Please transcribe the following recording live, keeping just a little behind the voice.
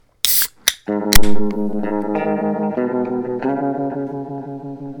Welcome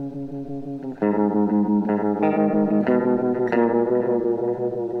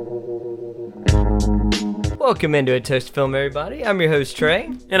into A Toast Film, everybody. I'm your host,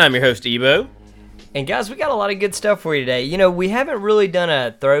 Trey. And I'm your host, Ebo. And guys, we got a lot of good stuff for you today. You know, we haven't really done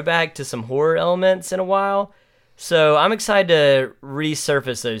a throwback to some horror elements in a while, so I'm excited to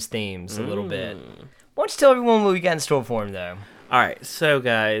resurface those themes a little bit. Why don't you tell everyone what we got in store for them, though? Alright, so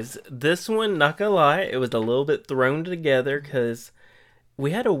guys, this one, not gonna lie, it was a little bit thrown together because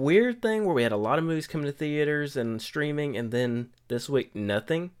we had a weird thing where we had a lot of movies coming to theaters and streaming, and then this week,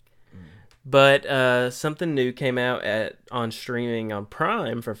 nothing. But something new came out on streaming on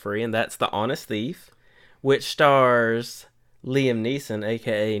Prime for free, and that's The Honest Thief, which stars Liam Neeson,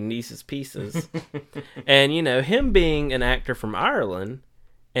 a.k.a. Niece's Pieces. And, you know, him being an actor from Ireland,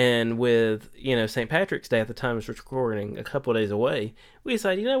 and with, you know, St. Patrick's Day at the time of this recording a couple of days away, we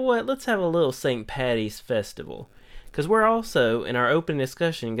decided, you know what, let's have a little St. Patty's festival. Because we're also, in our opening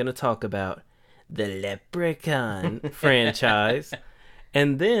discussion, going to talk about the Leprechaun franchise.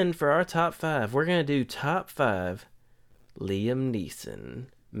 And then for our top 5, we're going to do top 5 Liam Neeson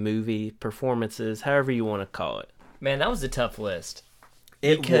movie performances, however you want to call it. Man, that was a tough list.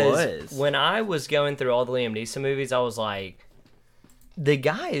 It Because was. when I was going through all the Liam Neeson movies, I was like, the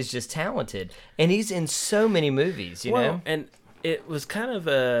guy is just talented. And he's in so many movies, you know? And it was kind of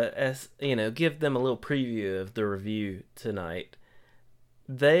give them a little preview of the review tonight.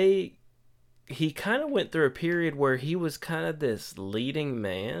 He kind of went through a period where he was kind of this leading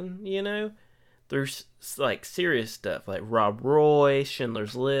man, you know? There's like serious stuff like Rob Roy,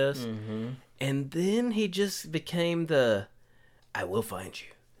 Schindler's List. Mm-hmm. And then he just became I will find you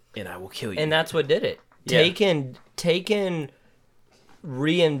and I will kill you. And that's what did it. Yeah. Taken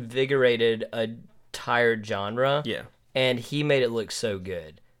reinvigorated a tired genre. Yeah. And he made it look so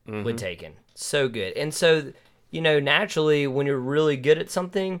good with Taken. So good. And so, you know, naturally, when you're really good at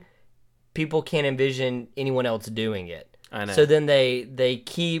something, people can't envision anyone else doing it. I know. So then they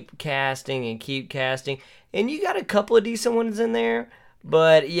keep casting. And you got a couple of decent ones in there.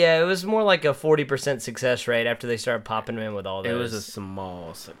 But, yeah, it was more like a 40% success rate after they started popping them in with all those. It was a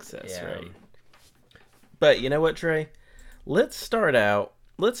small success rate. But you know what, Trey? Let's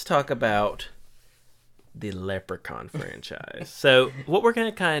talk about the Leprechaun franchise. So what we're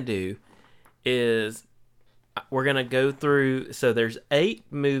going to kind of do is we're going to go through, so there's 8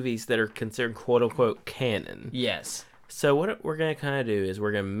 movies that are considered quote-unquote canon. Yes. So what we're going to kind of do is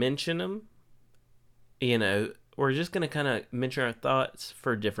we're going to mention them, you know, we're just going to kind of mention our thoughts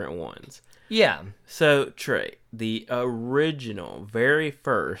for different ones. Yeah. So, Trey, the original, very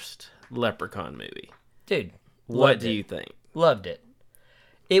first Leprechaun movie. Dude. What do you think? Loved it.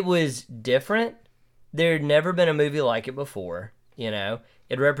 It was different. There had never been a movie like it before, you know.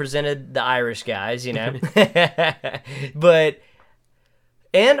 It represented the Irish guys, you know.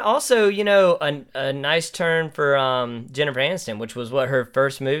 And also, you know, a nice turn for Jennifer Aniston, which was her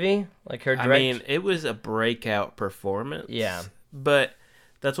first movie? Like her direct... I mean, it was a breakout performance. Yeah. But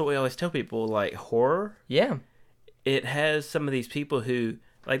that's what we always tell people, like, horror. Yeah. It has some of these people who,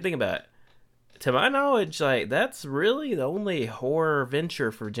 like, think about it. To my knowledge, like, that's really the only horror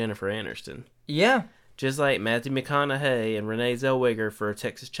venture for Jennifer Aniston. Yeah. Just like Matthew McConaughey and Renee Zellweger for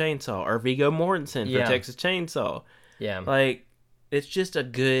Texas Chainsaw, or Viggo Mortensen for Texas Chainsaw. Yeah. Like, it's just a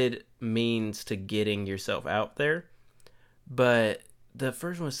good means to getting yourself out there. But the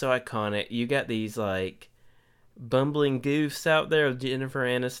first one was so iconic. You got these, like, bumbling goofs out there of Jennifer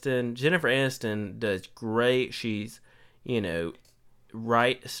Aniston. Jennifer Aniston does great. She's, you know,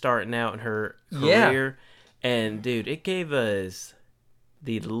 starting out in her career. Yeah. And, dude, it gave us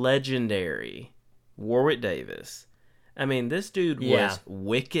the legendary Warwick Davis. I mean, this dude was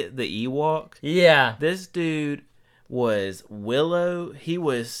Wicket the Ewok. Yeah. This dude was Willow. He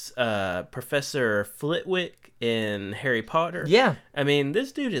was Professor Flitwick in Harry Potter. Yeah. I mean,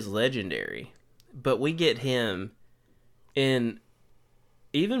 this dude is legendary. But we get him in,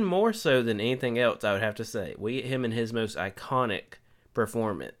 even more so than anything else, I would have to say, we get him in his most iconic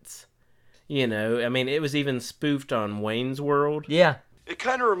performance. You know, I mean, it was even spoofed on Wayne's World. Yeah. It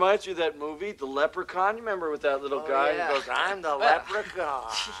kind of reminds me of that movie, The Leprechaun. You remember with that little guy who goes, I'm the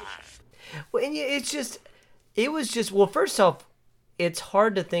leprechaun. Well, and it was just, well, first off, it's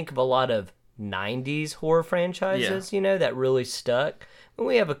hard to think of a lot of 90s horror franchises, you know, that really stuck. And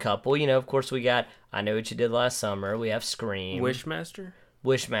we have a couple, you know, of course we got I Know What You Did Last Summer, we have Scream. Wishmaster?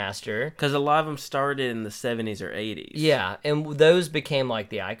 Wishmaster. Because a lot of them started in the 70s or 80s. Yeah, and those became like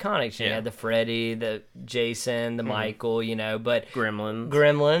the iconics. You Yeah. had the Freddy, the Jason, the Michael, but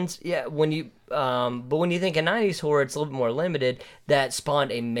Gremlins. yeah, but when you think of 90s horror, it's a little bit more limited. That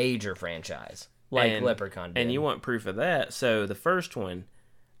spawned a major franchise, like Leprechaun did. And you want proof of that. So the first one,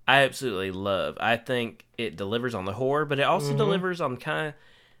 I absolutely love. I think it delivers on the horror, but it also delivers on kind of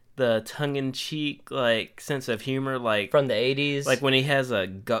the tongue-in-cheek, like, sense of humor, like... From the 80s. Like when he has a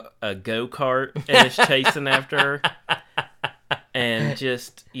go-kart and is chasing after her. And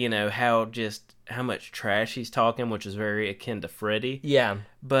just, how much trash he's talking, which is very akin to Freddy. Yeah.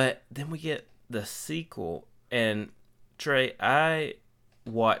 But then we get the sequel, and Trey, I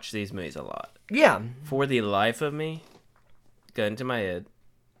watch these movies a lot. Yeah. For the life of me, gun to my head,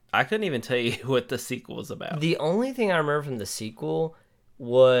 I couldn't even tell you what the sequel was about. The only thing I remember from the sequel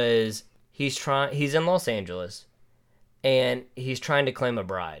was he's in Los Angeles, and he's trying to claim a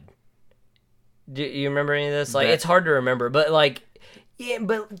bride. Do you remember any of this? Like, it's hard to remember, but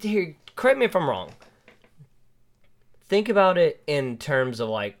but here, correct me if I'm wrong. Think about it in terms of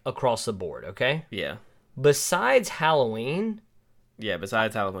like across the board, okay? Yeah. Besides Halloween, Yeah,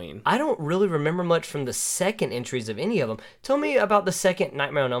 besides Halloween. I don't really remember much from the second entries of any of them. Tell me about the second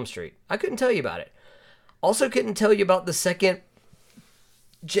Nightmare on Elm Street. I couldn't tell you about it. Also couldn't tell you about the second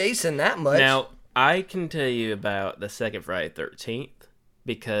Jason that much. Now, I can tell you about the second Friday 13th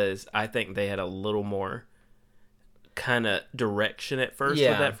because I think they had a little more kind of direction at first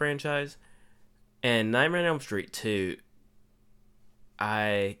with that franchise. And Nightmare on Elm Street 2,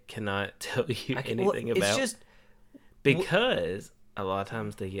 I cannot tell you anything about. It's just... Because a lot of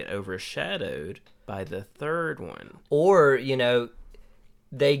times they get overshadowed by the third one. Or,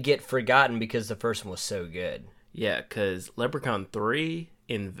 they get forgotten because the first one was so good. Yeah, because Leprechaun 3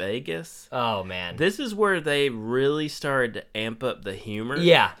 in Vegas. Oh, man. This is where they really started to amp up the humor.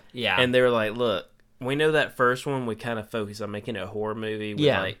 Yeah. And they were like, look, we know that first one, we kind of focus on making a horror movie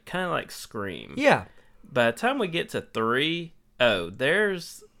with kind of like Scream. Yeah. By the time we get to 3,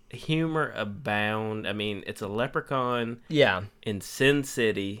 there's humor abound. I mean, it's a leprechaun in Sin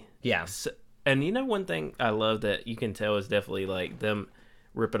City. Yeah. So, and one thing I love that you can tell is definitely like them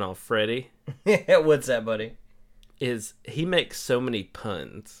ripping off Freddy. What's that, buddy? Is he makes so many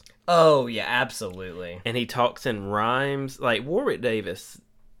puns. Oh, yeah, absolutely. And he talks in rhymes. Like, Warwick Davis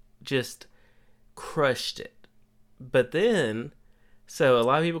just crushed it. But then, so a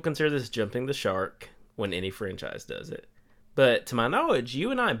lot of people consider this jumping the shark when any franchise does it. But to my knowledge, you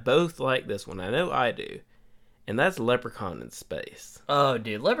and I both like this one. I know I do. And that's Leprechaun in Space. Oh,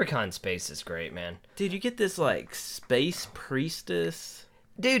 dude, Leprechaun in Space is great, man. Dude, you get this, like, space priestess.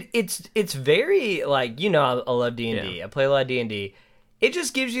 Dude, it's very, like, I love D&D. Yeah. I play a lot of D&D. It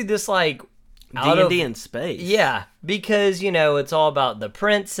just gives you this, like... D&D in space. Yeah, because, it's all about the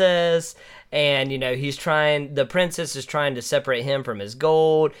princess, and, the princess is trying to separate him from his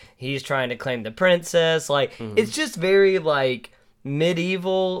gold. He's trying to claim the princess. Like, it's just very, like,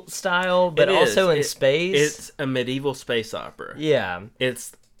 medieval style, but also in space. It's a medieval space opera. Yeah.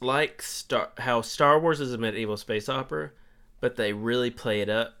 It's like how Star Wars is a medieval space opera, but they really play it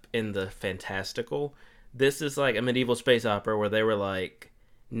up in the fantastical. This is like a medieval space opera where they were like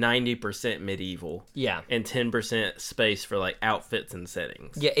 90% medieval. Yeah. And 10% space for like outfits and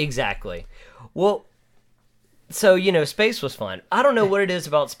settings. Yeah, exactly. Well, so, space was fun. I don't know what it is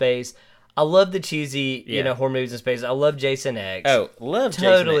about space. I love the cheesy, horror movies in space. I love Jason X. Oh, love Jason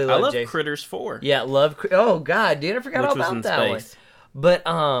Totally X. love I love Jason. Critters 4. Yeah, love... Oh, God, dude, I forgot all Which was about in that space. one.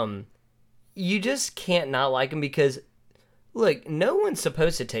 But, you just can't not like them because, look, no one's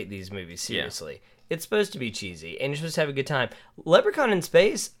supposed to take these movies seriously. Yeah. It's supposed to be cheesy, and you're supposed to have a good time. Leprechaun in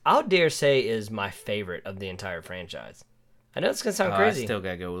Space, I'll dare say, is my favorite of the entire franchise. I know it's going to sound crazy. I still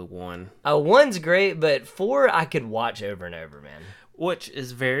got to go with 1. 1's great, but 4 I could watch over and over, man. Which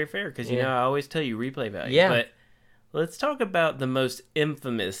is very fair, because, I always tell you replay value. Yeah. But let's talk about the most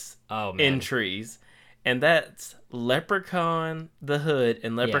infamous entries, and that's Leprechaun the Hood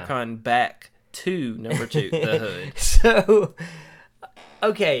and Leprechaun Back to number 2, the Hood. So,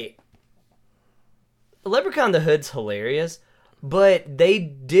 okay... Leprechaun the Hood's hilarious, but they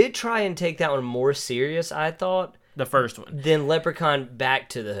did try and take that one more serious, I thought. The first one. Than Leprechaun Back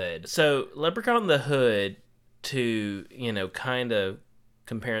to the Hood. So, Leprechaun the Hood, to, kind of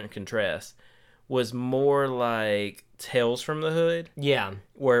compare and contrast, was more like Tales from the Hood. Yeah.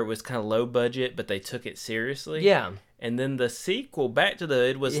 Where it was kind of low budget, but they took it seriously. Yeah. And then the sequel, Back to the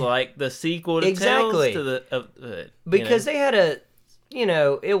Hood, was like the sequel to Tales to the Hood. Because they had a...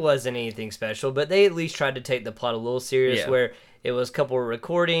 it wasn't anything special, but they at least tried to take the plot a little serious, where it was a couple of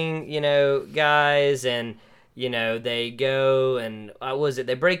recording, guys, and, You know, they go and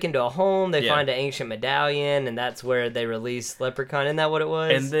they break into a home, they Yeah. find an ancient medallion, and that's where they release Leprechaun. Isn't that what it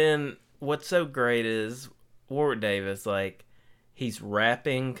was? And then what's so great is Warwick Davis, like, he's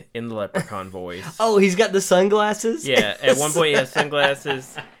rapping in the Leprechaun voice. Oh, he's got the sunglasses? Yeah, at one point he has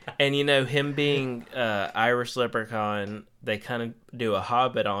sunglasses, and you know, him being Irish Leprechaun, they kind of do a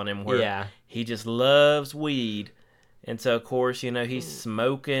Hobbit on him where he just loves weed. And so, of course, you know, he's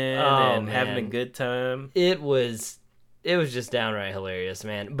smoking and having a good time. It was just downright hilarious,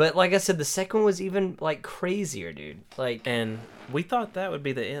 man. But like I said, the second one was even, like, crazier, dude. Like, And we thought that would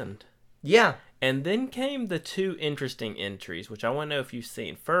be the end. yeah. And then came the two interesting entries, which I want to know if you've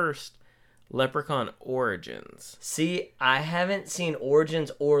seen. First, Leprechaun Origins. See, I haven't seen Origins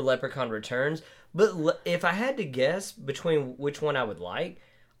or Leprechaun Returns, but if I had to guess between which one I would like,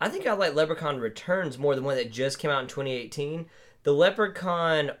 I think I like Leprechaun Returns more than one that just came out in 2018. The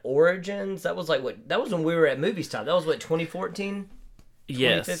Leprechaun Origins, that was when we were at Movie Stop. That was 2014?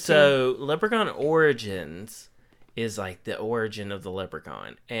 Yes. 2015? So Leprechaun Origins is like the origin of the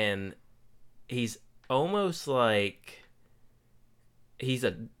leprechaun, and he's almost like he's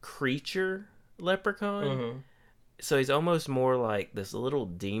a creature leprechaun. Mm-hmm. So he's almost more like this little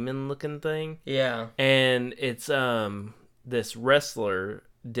demon looking thing. Yeah. And it's this wrestler,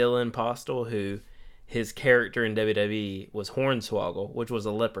 Dylan Postel, who his character in WWE was Hornswoggle, which was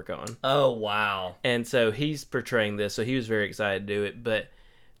a leprechaun. Oh, wow. And so he's portraying this, so he was very excited to do it. But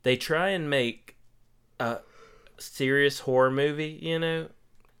they try and make a serious horror movie, you know,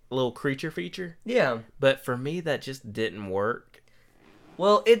 a little creature feature. Yeah. But for me, that just didn't work.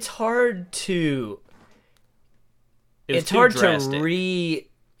 Well, it's hard to... It was It's too hard drastic. to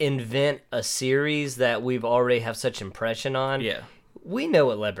reinvent a series that we've already have such impression on. Yeah. We know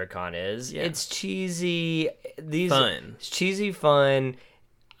what Leprechaun is. Yeah. It's cheesy. Fun. It's cheesy fun.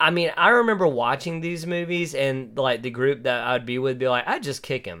 I mean, I remember watching these movies and like the group that I'd be with be like, "I just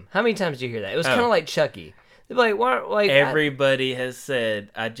kick him." How many times do you hear that? It was kind of like Chucky. They'd be like, "Why?" Like Everybody has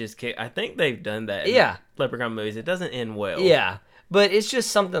said, I just can't. I think they've done that in Yeah. Leprechaun movies. It doesn't end well. Yeah, but it's just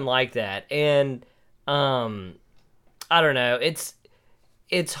something like that, and I don't know.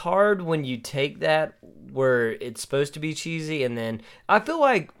 It's hard when you take that where it's supposed to be cheesy, and then I feel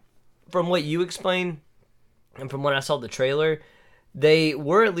like from what you explained and from when I saw the trailer, they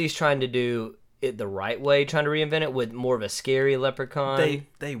were at least trying to do it the right way, trying to reinvent it with more of a scary leprechaun.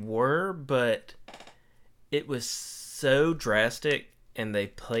 They were, but it was so drastic, and they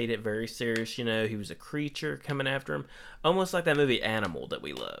played it very serious. You know, he was a creature coming after him, almost like that movie Animal that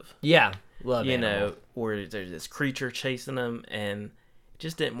we love. Yeah, love You Animal. know, where there's this creature chasing them, and it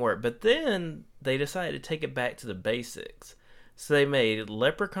just didn't work. But then they decided to take it back to the basics. So they made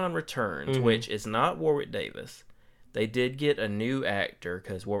Leprechaun Returns, which is not Warwick Davis. They did get a new actor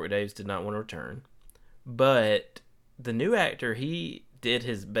because Warwick Davis did not want to return. But the new actor, he did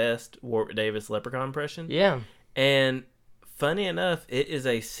his best Warwick Davis Leprechaun impression. Yeah. And funny enough, it is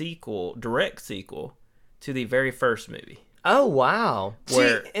a sequel, direct sequel, to the very first movie. Oh wow.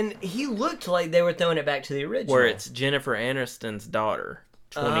 Where- See, and he looked like they were throwing it back to the original. Where it's Jennifer Aniston's daughter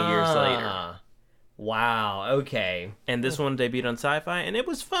 20 years later. Ah. Wow. Okay. And this one debuted on Sci-Fi, and it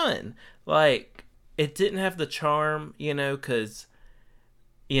was fun. Like, it didn't have the charm, you know, because,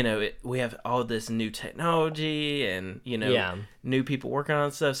 you know, we have all this new technology and, you know, Yeah. new people working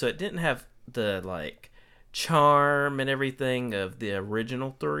on stuff, so it didn't have the, like, charm and everything of the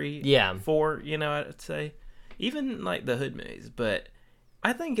original three. Yeah. Four, you know, I'd say. Even, like, the Hood movies. But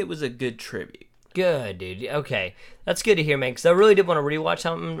I think it was a good tribute. Good, dude. Okay. That's good to hear, man, because I really did want to rewatch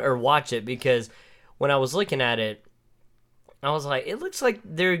something or watch it because when I was looking at it, I was like, it looks like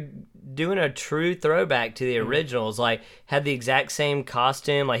they're doing a true throwback to the originals. Like, had the exact same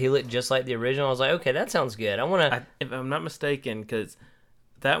costume. Like, he looked just like the original. I was like, okay, that sounds good. I want to... If I'm not mistaken, because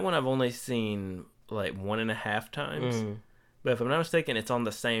that one I've only seen, like, 1.5 times. But if I'm not mistaken, it's on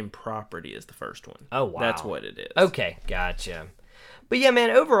the same property as the first one. Oh, wow. That's what it is. Okay, gotcha. But yeah,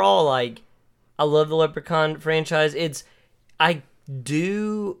 man, overall, like, I love the Leprechaun franchise. I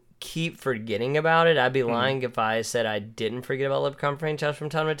do keep forgetting about it. I'd be lying if I said I didn't forget about Leprechaun franchise from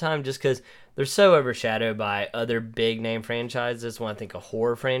time to time, just because they're so overshadowed by other big name franchises when I think of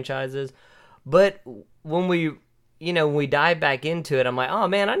horror franchises. But when we dive back into it, I'm like, oh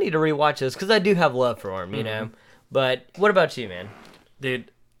man, I need to rewatch this because I do have love for them, you know. But what about you, man?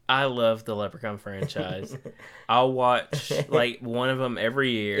 Dude, I love the Leprechaun franchise. I'll watch, like, one of them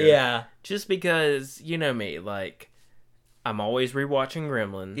every year. Yeah. Just because, you know me, like, I'm always rewatching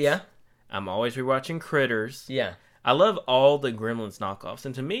Gremlins. Yeah. I'm always rewatching Critters. Yeah. I love all the Gremlins knockoffs.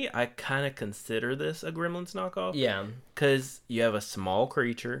 And to me, I kind of consider this a Gremlins knockoff. Yeah. Because you have a small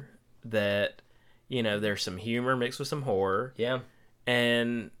creature that, You know, there's some humor mixed with some horror. Yeah.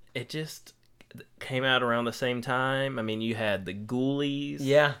 And it just came out around the same time. I mean, you had the Ghoulies.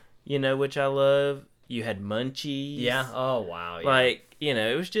 Yeah. You know, which I love. You had Munchies. Yeah. Oh, wow. Yeah. Like, you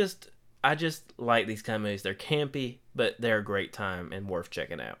know, it was just... I just like these kind of movies. They're campy, but they're a great time and worth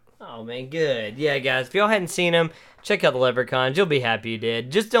checking out. Oh, man, good. Yeah, guys, if y'all hadn't seen them, check out the Leprechauns. You'll be happy you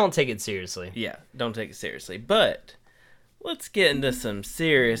did. Just don't take it seriously. Yeah, don't take it seriously. But let's get into some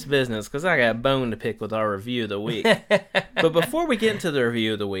serious business, because I got a bone to pick with our review of the week. But before we get into the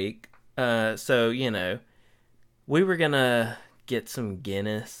review of the week, so, you know, we were going to get some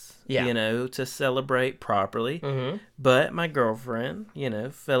Guinness. Yeah. You know, to celebrate properly. Mm-hmm. But my girlfriend, you know,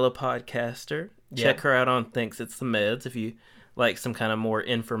 fellow podcaster, check her out on Thinks It's the Meds if you like some kind of more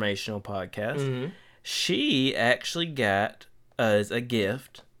informational podcast. Mm-hmm. She actually got us a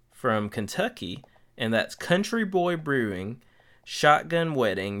gift from Kentucky, and that's Country Boy Brewing Shotgun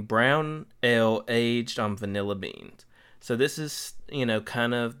Wedding Brown Ale aged on vanilla beans. So this is, you know,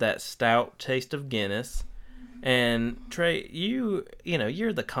 kind of that stout taste of Guinness. And Trey, you know,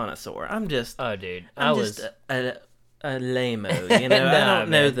 you're the connoisseur. I'm just, Oh, dude. I'm just a lame-o, you know. I don't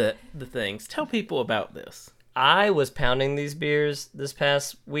know the things. Tell people about this. I was pounding these beers this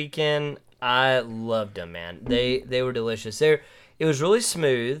past weekend. I loved them, man. They were delicious. It was really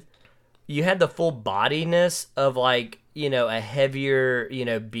smooth. You had the full bodiness of, like, you know, a heavier, you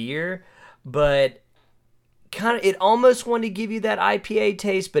know, beer, but kind of, it almost wanted to give you that IPA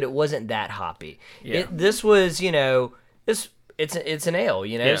taste, but it wasn't that hoppy. Yeah. This was, you know, it's an ale,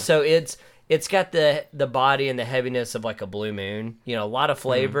 you know, Yeah. so it's got the body and the heaviness of like a Blue Moon, you know, a lot of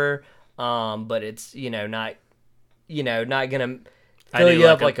flavor, but it's, you know, not gonna fill you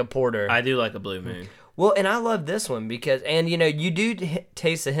up like a porter. I do like a Blue Moon. Well, and I love this one because, and you know, you do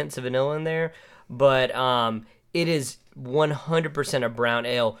taste the hints of vanilla in there, but it is 100% a brown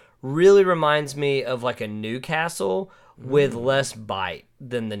ale. Really reminds me of like a Newcastle with less bite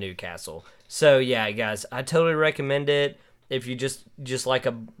than the Newcastle. So yeah, guys, I totally recommend it if you just like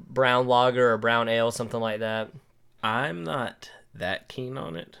a brown lager or brown ale, something like that. I'm not that keen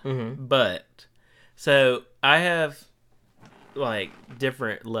on it, Mm-hmm. but so I have like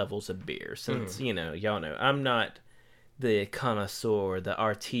different levels of beer since you know, y'all know I'm not the connoisseur, the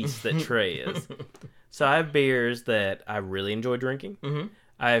artiste that Trey is. So I have beers that I really enjoy drinking. Mm-hmm.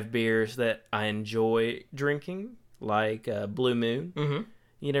 I have beers that I enjoy drinking, like Blue Moon, Mm-hmm.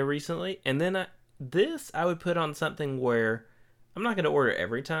 you know, recently. And then I would put on something where I'm not going to order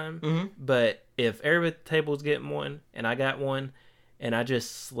every time, Mm-hmm. but if everybody at the table's getting one and I got one and I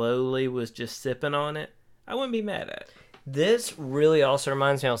just slowly was just sipping on it, I wouldn't be mad at it. This really also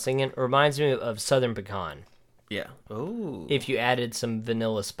reminds me of Southern Pecan. Yeah. Oh. If you added some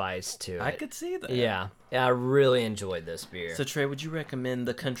vanilla spice to it. I could see that. Yeah, I really enjoyed this beer. So Trey, would you recommend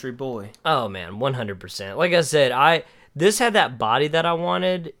the Country Boy? Oh man, 100%. Like I said, this had that body that I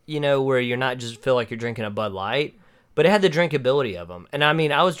wanted, you know, where you're not just feel like you're drinking a Bud Light, but it had the drinkability of them. And I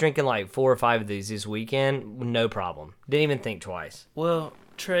mean, I was drinking like 4 or 5 of these this weekend, no problem. Didn't even think twice. Well,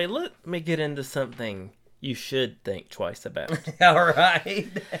 Trey, let me get into something you should think twice about. All right.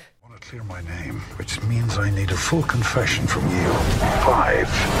 I want to clear my name, which means I need a full confession from you. 5,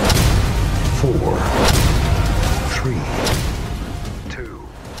 4, 3, 2,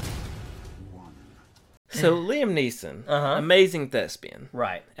 1. So Liam Neeson, amazing thespian.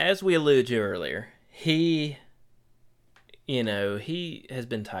 Right. As we alluded to earlier, he has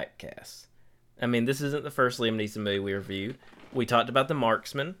been typecast. I mean, this isn't the first Liam Neeson movie we reviewed. We talked about The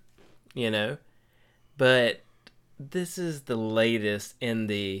Marksman, you know, but this is the latest in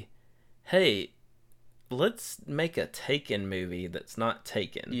the, hey, let's make a Taken movie that's not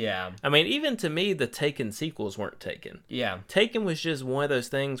Taken. Yeah. I mean, even to me, the Taken sequels weren't Taken. Yeah. Taken was just one of those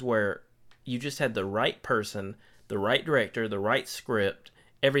things where you just had the right person, the right director, the right script,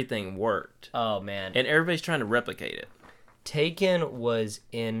 everything worked. Oh man. And everybody's trying to replicate it. Taken was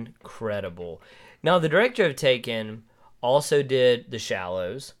incredible. Now, the director of Taken also did The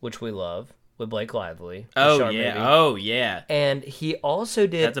Shallows, which we love, with Blake Lively. the Oh shark yeah. movie. Oh yeah. And he also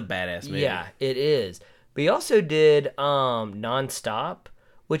did... That's a badass movie. Yeah, it is. But he also did Nonstop,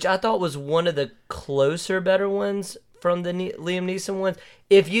 which I thought was one of the closer, better ones from the Liam Neeson ones.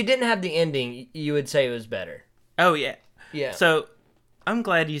 If you didn't have the ending, you would say it was better. Oh yeah. Yeah. So I'm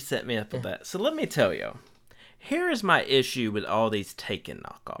glad you set me up with that. So let me tell you. Here is my issue with all these Taken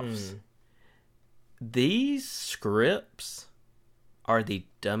knockoffs. These scripts are the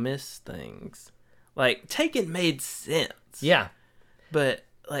dumbest things. Like, Taken made sense. Yeah. But,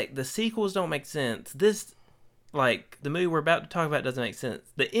 like, the sequels don't make sense. This, like, the movie we're about to talk about doesn't make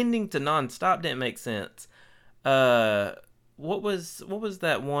sense. The ending to Nonstop didn't make sense. What was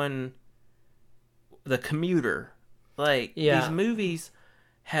that one The Commuter. Like, Yeah. these movies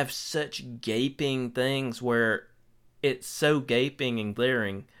have such gaping things where it's so gaping and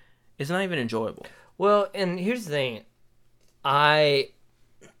glaring, it's not even enjoyable. Well, and here's the thing. To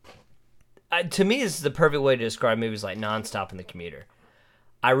me, this is the perfect way to describe movies like Nonstop and The Commuter.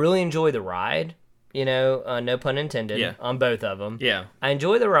 I really enjoy the ride, no pun intended, on both of them. Yeah. I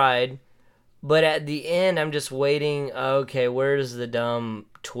enjoy the ride, but at the end, I'm just waiting, okay, where's the dumb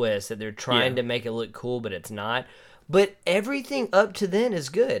twist that they're trying to make it look cool, but it's not? But everything up to then is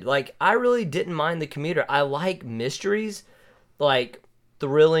good. Like, I really didn't mind The Commuter. I like mysteries, like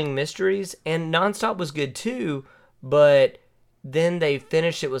thrilling mysteries, and Nonstop was good too, but then they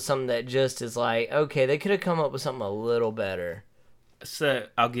finished it with something that just is like, okay, they could have come up with something a little better. So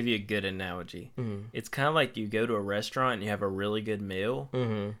I'll give you a good analogy. Mm-hmm. It's kind of like you go to a restaurant and you have a really good meal,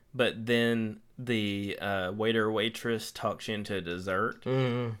 but then the waiter or waitress talks you into a dessert,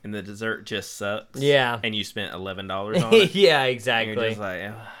 and the dessert just sucks. Yeah. And you spent $11 on it. Yeah, exactly. And you're just like,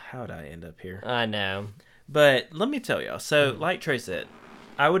 oh, how did I end up here? I know. But let me tell y'all. So, like Trey said,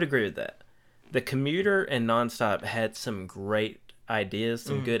 I would agree with that. The Commuter and Nonstop had some great ideas,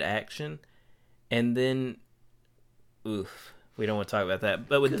 some good action, and then, oof. We don't want to talk about that.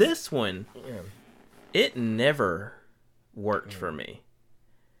 But with this one, it never worked for me.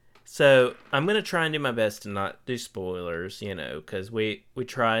 So I'm going to try and do my best to not do spoilers, because we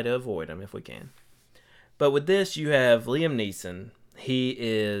try to avoid them if we can. But with this, you have Liam Neeson. He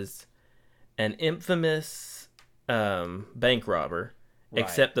is an infamous bank robber,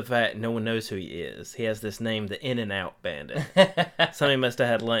 except the fact no one knows who he is. He has this name, the In-N-Out Bandit. Somebody must have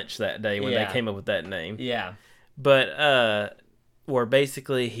had lunch that day when they came up with that name. Yeah. But where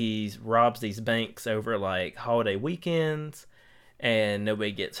basically he robs these banks over like holiday weekends and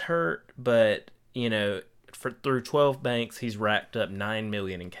nobody gets hurt, but through 12 banks he's racked up $9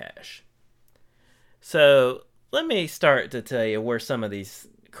 million in cash. So let me start to tell you where some of these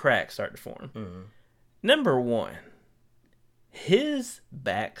cracks start to form. Number one, his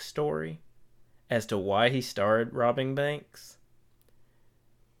backstory as to why he started robbing banks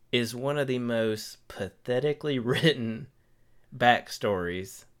is one of the most pathetically written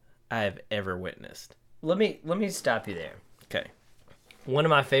backstories I've ever witnessed. Let me stop you there. Okay. One of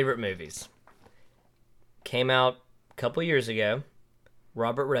my favorite movies came out a couple years ago.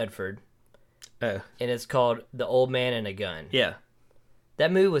 Robert Redford. Oh. And it's called The Old Man and a Gun. Yeah.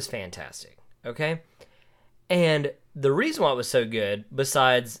 That movie was fantastic. Okay? And the reason why it was so good,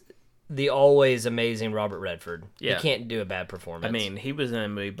 besides the always amazing Robert Redford. Yeah. He can't do a bad performance. I mean, he was in a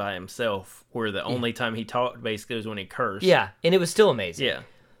movie by himself where the only time he talked basically was when he cursed. Yeah, and it was still amazing. Yeah.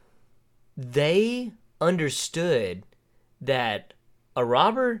 They understood that a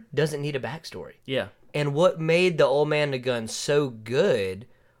robber doesn't need a backstory. Yeah. And what made The Old Man and the Gun so good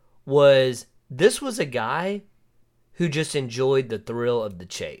was this was a guy who just enjoyed the thrill of the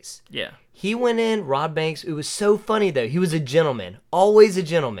chase. Yeah. He went in, robbed banks. It was so funny, though. He was a gentleman, always a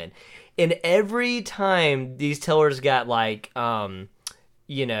gentleman. And every time these tellers got,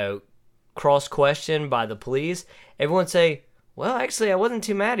 cross-questioned by the police, everyone would say, well, actually, I wasn't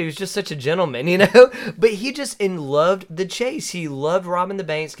too mad. He was just such a gentleman, But he just loved the chase. He loved robbing the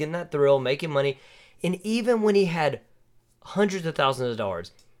banks, getting that thrill, making money. And even when he had hundreds of thousands of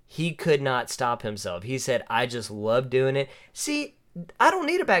dollars, he could not stop himself. He said, I just love doing it. See, I don't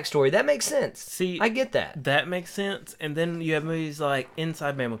need a backstory. That makes sense. See, I get that. That makes sense. And then you have movies like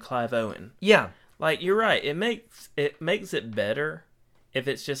Inside Man with Clive Owen. Yeah. Like, you're right. It makes it better if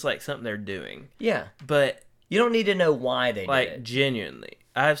it's just like something they're doing. Yeah. But you don't need to know why they did it. Genuinely,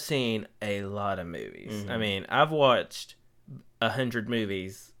 I've seen a lot of movies. Mm-hmm. I mean, I've watched 100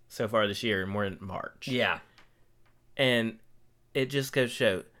 movies so far this year, and we're in March. Yeah. And it just goes to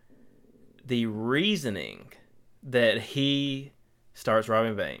show the reasoning that he starts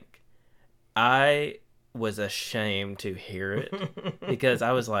robbing a bank. I was ashamed to hear it because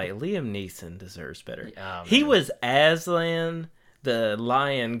I was like, Liam Neeson deserves better. Oh, he was Aslan, the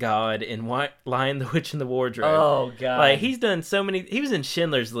lion god in Lion, the Witch, and the Wardrobe. Oh, God. Like, he's done so many. He was in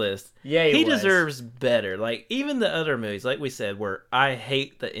Schindler's List. Yeah, he was. deserves better. Like, even the other movies, like we said, where I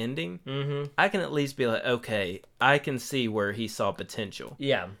hate the ending, I can at least be like, okay, I can see where he saw potential.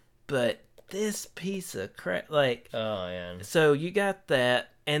 Yeah. But this piece of crap, like, oh, yeah. So you got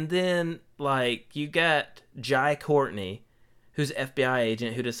that, and then like you got Jai Courtney, who's an FBI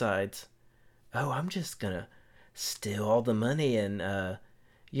agent who decides, oh, I'm just gonna steal all the money and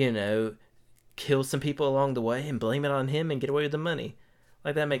kill some people along the way and blame it on him and get away with the money.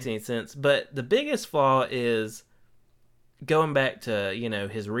 Like, that makes any sense. But the biggest flaw is going back to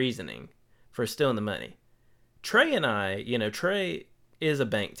his reasoning for stealing the money. Trey and I, Trey is a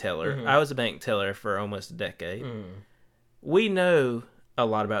bank teller. Mm-hmm. I was a bank teller for almost a decade. We know a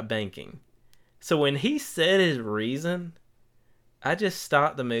lot about banking. So when he said his reason, I just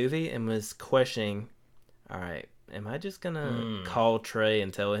stopped the movie and was questioning, all right, am I just going to call Trey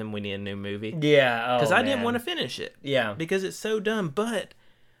and tell him we need a new movie? Yeah. Because I didn't want to finish it. Yeah. Because it's so dumb. But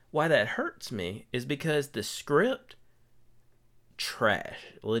why that hurts me is because the script, trash.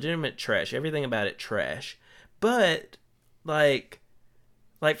 Legitimate trash. Everything about it, trash. But, like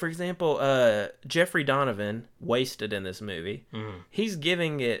for example, Jeffrey Donovan, wasted in this movie. He's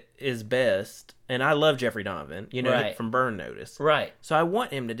giving it his best. And I love Jeffrey Donovan, Right. from Burn Notice. Right. So I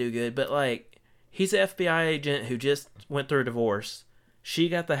want him to do good. But, like, he's an FBI agent who just went through a divorce. She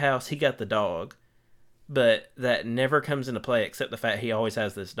got the house, he got the dog. But that never comes into play except the fact he always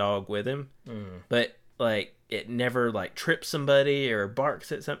has this dog with him. But, like, it never, like, trips somebody or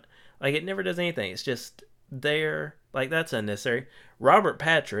barks at something. Like, it never does anything. It's just there. Like, that's unnecessary. Robert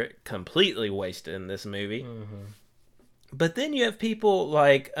Patrick, completely wasted in this movie. But then you have people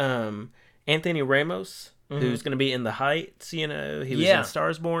like Anthony Ramos, who's going to be in The Heights, He was in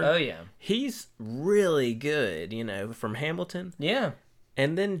Stars Born. Oh, yeah. He's really good, from Hamilton. Yeah.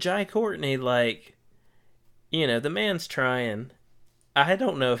 And then Jai Courtney, like, the man's trying. I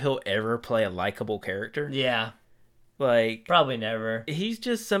don't know if he'll ever play a likable character. Yeah. Like, Probably never. he's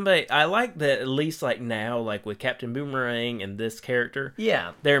just somebody, I like that at least, like, now, like, with Captain Boomerang and this character,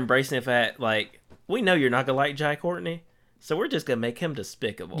 Yeah. they're embracing the fact, like, we know you're not going to like Jai Courtney, so we're just going to make him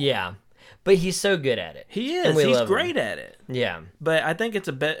despicable. Yeah. But he's so good at it. He And is. we He's love great him. at it. Yeah. But I think it's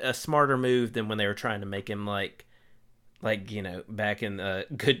a smarter move than when they were trying to make him, like, back in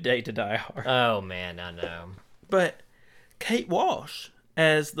Good Day to Die Hard. Oh, man, I know. But Kate Walsh,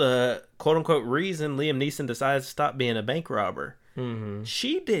 as the quote-unquote reason Liam Neeson decides to stop being a bank robber,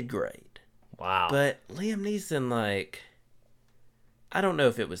 she did great. Wow. But Liam Neeson, like, I don't know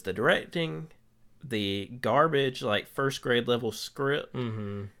if it was the directing, the garbage, like, first grade level script,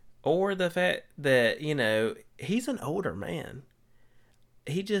 or the fact that, he's an older man.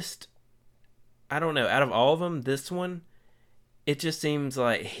 He just, I don't know, out of all of them, this one, it just seems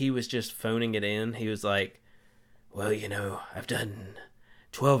like he was just phoning it in. He was like, well, I've done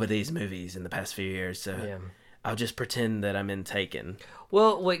 12 of these movies in the past few years, so I'll just pretend that I'm in Taken.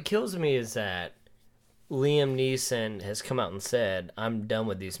 Well, what kills me is that Liam Neeson has come out and said, I'm done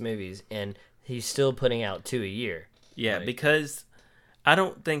with these movies, and he's still putting out 2 a year. Yeah, because I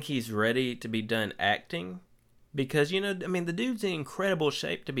don't think he's ready to be done acting, because, the dude's in incredible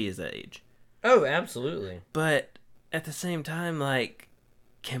shape to be his age. Oh, absolutely. But at the same time, like,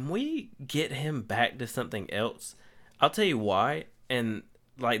 can we get him back to something else? I'll tell you why, and,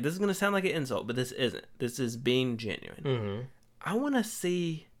 like, this is going to sound like an insult, but this isn't. This is being genuine. I want to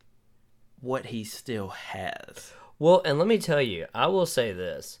see what he still has. Well, and let me tell you, I will say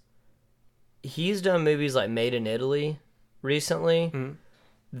this. He's done movies like Made in Italy recently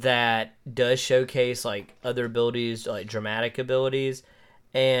that does showcase, like, other abilities, like dramatic abilities.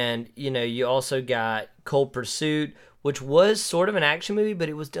 And, you also got Cold Pursuit, which was sort of an action movie, but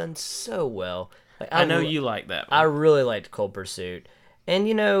it was done so well. Like, I know you like that one. I really liked Cold Pursuit. And,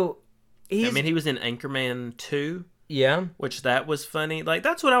 he's... he was in Anchorman 2. Yeah. Which that was funny. Like,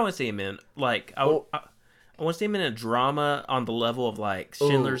 that's what I want to see him in. Like, I want to see him in a drama on the level of, like,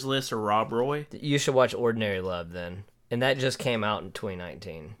 Schindler's List or Rob Roy. You should watch Ordinary Love, then. And that just came out in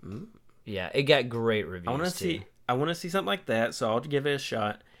 2019. Yeah, it got great reviews, I want to see something like that, so I'll give it a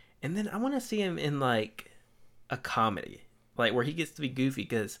shot. And then I want to see him in, like, a comedy. Like, where he gets to be goofy,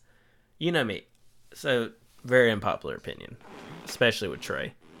 because, you know me. So, very unpopular opinion. Especially with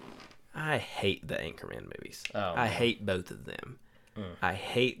Trey. I hate the Anchorman movies. I hate both of them. I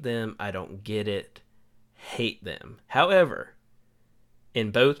hate them. I don't get it. Hate them. However,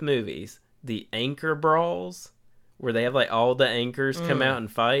 in both movies, the anchor brawls, where they have, like, all the anchors come out and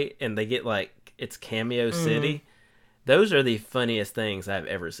fight, and they get, like, it's Cameo City. Those are the funniest things I've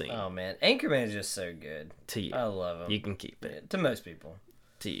ever seen. Oh, man. Anchorman is just so good. To you. I love him. You can keep it. To most people.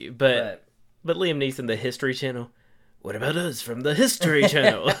 To you. But Liam Neeson, the History Channel, what about us from the History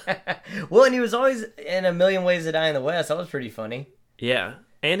Channel? Well, and he was always in A Million Ways to Die in the West. That was pretty funny. Yeah.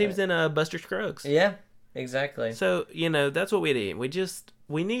 And he was in Buster Scruggs. Yeah, exactly. So, that's what we need.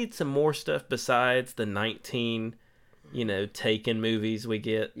 We need some more stuff besides the 19, Taken movies we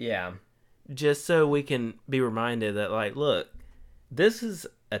get. Yeah. Just so we can be reminded that, like, look, this is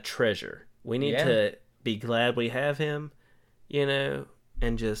a treasure. We need to be glad we have him, and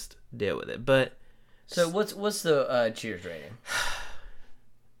just deal with it. But so what's the Cheers rating?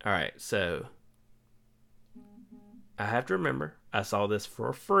 All right, so I have to remember I saw this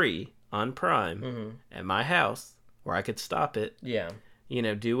for free on Prime at my house where I could stop it. Yeah.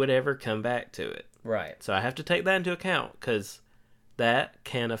 do whatever, come back to it. Right. So I have to take that into account because that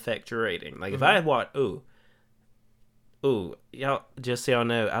can affect your rating. Like if I had watched, y'all, just so y'all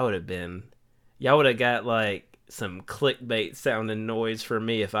know, y'all would have got like some clickbait sounding noise for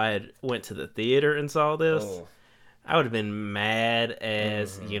me if I had went to the theater and saw this. Oh. I would have been mad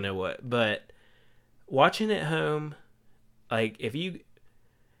as you know what. But watching it home, like if you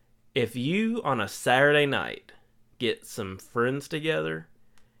on a Saturday night get some friends together,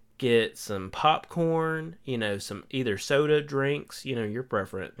 get some popcorn, some either soda, drinks, your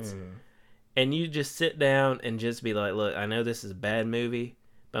preference, and you just sit down and just be like, look, I know this is a bad movie,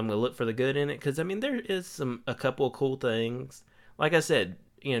 but I'm gonna look for the good in it, because I mean there is a couple of cool things. Like I said,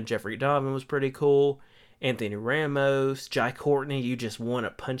 Jeffrey Donovan was pretty cool. Anthony Ramos, Jai Courtney, you just want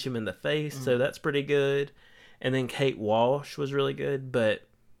to punch him in the face, so that's pretty good. And then Kate Walsh was really good, but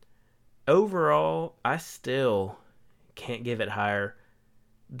overall, I still can't give it higher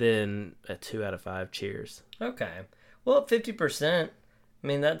than a 2 out of 5 cheers. Okay. Well, 50%, I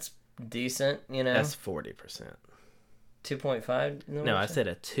mean, that's decent, That's 40%. 2.5? No, I said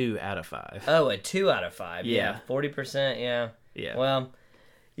a 2 out of 5. Oh, a 2 out of 5. Yeah. 40%, yeah. Yeah. Well,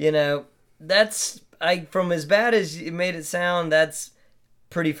 that's... from as bad as you made it sound, that's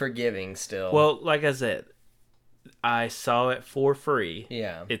pretty forgiving still. Well, like I said, I saw it for free.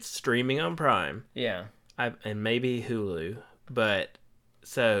 Yeah. It's streaming on Prime. Yeah. And maybe Hulu. But,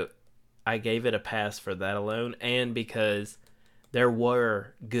 so, I gave it a pass for that alone. And because there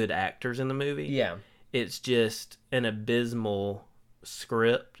were good actors in the movie. Yeah. It's just an abysmal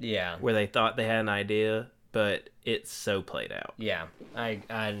script. Yeah. Where they thought they had an idea, but it's so played out. Yeah, I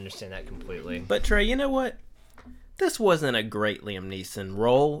understand that completely. But Trey, you know what? This wasn't a great Liam Neeson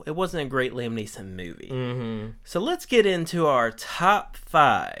role. It wasn't a great Liam Neeson movie. Mm-hmm. So let's get into our top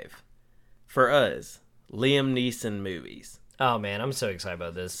 5 for us Liam Neeson movies. Oh man, I'm so excited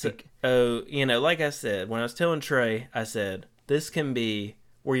about this. So, like I said, when I was telling Trey, I said this can be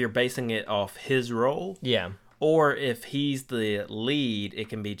where you're basing it off his role. Yeah. Or if he's the lead, it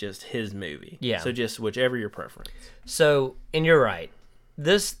can be just his movie. Yeah. So just whichever your preference. So, and you're right.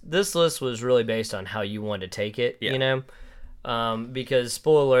 This list was really based on how you wanted to take it, because,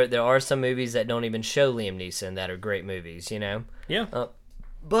 spoiler alert, there are some movies that don't even show Liam Neeson that are great movies, Yeah.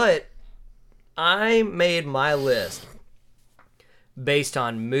 But I made my list based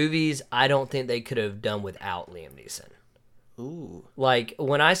on movies I don't think they could have done without Liam Neeson. Ooh. Like,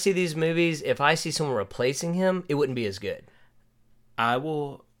 when I see these movies, if I see someone replacing him, it wouldn't be as good. I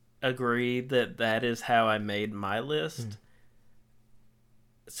will agree that is how I made my list.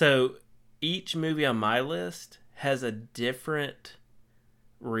 So, each movie on my list has a different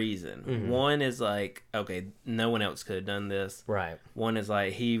reason. One is like, okay, no one else could have done this. Right. One is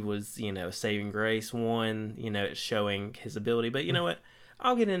like, he was, saving grace. One, it's showing his ability. But you know what?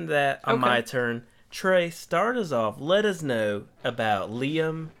 I'll get into that on my turn. Trey, start us off. Let us know about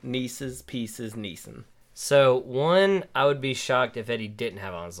Liam Neeson. So, one, I would be shocked if Eddie didn't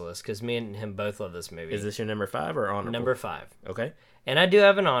have on his list, because me and him both love this movie. Is this your number 5 or honorable? Number 5. Okay. And I do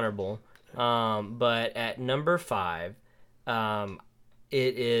have an honorable, but at number 5, it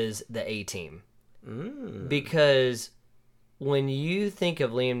is the A-Team. Because when you think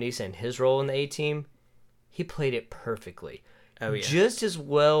of Liam Neeson, his role in the A-Team, he played it perfectly. Oh, yeah. Just as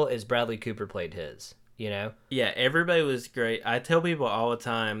well as Bradley Cooper played his, Yeah, everybody was great. I tell people all the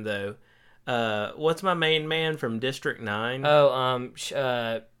time, though, what's my main man from District 9? Oh,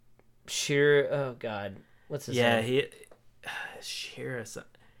 oh, God. What's his name? Shearer.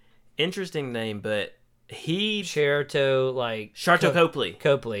 Interesting name, but he... Sharlto Copley.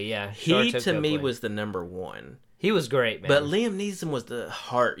 Copley, yeah. He, Sharlto to me, Copley. was the number 1. He was great, man. But Liam Neeson was the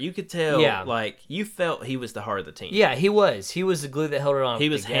heart. You could tell, you felt he was the heart of the team. Yeah, he was. He was the glue that held it on. He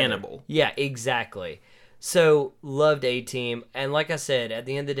was together. Hannibal. Yeah, exactly. So, loved A-Team. And like I said, at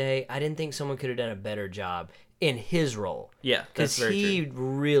the end of the day, I didn't think someone could have done a better job in his role. Yeah, that's very true. Because he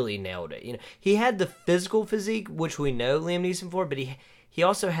really nailed it. He had the physical physique, which we know Liam Neeson for, but he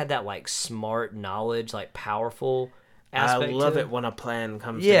also had that, smart knowledge, powerful aspect. I love it when a plan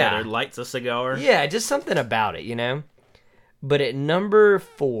comes together, lights a cigar. Yeah, just something about it, But at number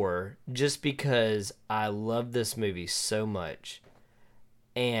 4, just because I love this movie so much,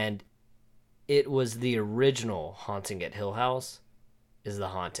 and it was the original Haunting at Hill House, is The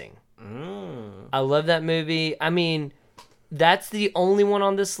Haunting. I love that movie. I mean, that's the only one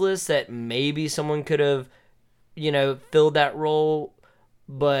on this list that maybe someone could have, filled that role.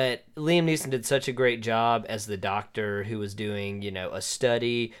 But Liam Neeson did such a great job as the doctor who was doing, a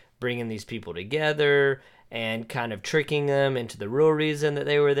study, bringing these people together and kind of tricking them into the real reason that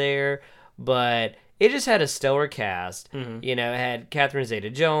they were there. But it just had a stellar cast. Mm-hmm. You know, it had Catherine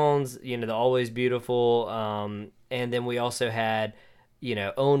Zeta-Jones, you know, the Always Beautiful, and then we also had, you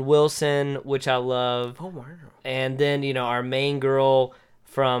know, Owen Wilson, which I love. Oh, wow. And then, you know, our main girl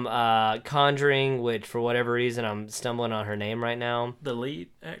from Conjuring, which for whatever reason I'm stumbling on her name right now. The lead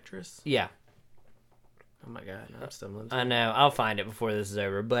actress? Yeah, Oh, my God. No, I'm stumbling. I know. I'll find it before this is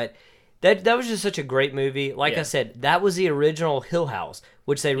over. But that was just such a great movie. Like Yeah. I said, that was the original Hill House,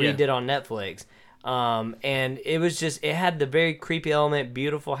 which they Yeah. redid on Netflix. And it was just, it had the very creepy element,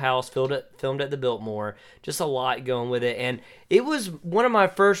 beautiful house, filmed at the Biltmore, just a lot going with it. And it was one of my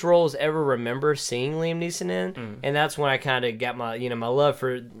first roles ever remember seeing Liam Neeson in. And that's when I kind of got my, you know, my love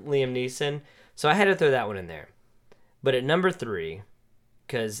for Liam Neeson. So I had to throw that one in there. But at number 3,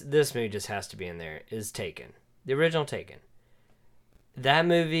 because this movie just has to be in there, is Taken. The original Taken. That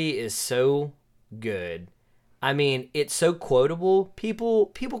movie is so good. I mean, it's so quotable. People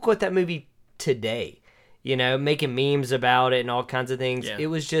quote that movie today, you know, making memes about it and all kinds of things. Yeah. It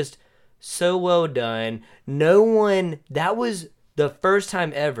was just so well done. That was the first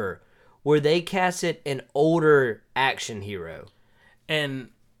time ever where they casted an older action hero. And,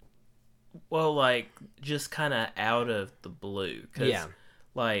 well, like, just kind of out of the blue. 'Cause, Yeah.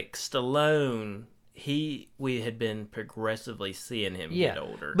 like, Stallone, we had been progressively seeing him Yeah. get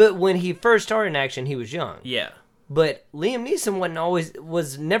older. But when he first started in action, he was young. yeah. But Liam Neeson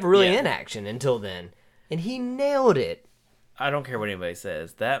was never really Yeah. in action until then. And he nailed it. I don't care what anybody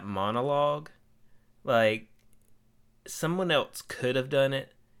says. That monologue, like, someone else could have done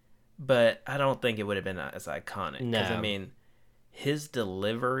it, but I don't think it would have been as iconic. Because, No. I mean, his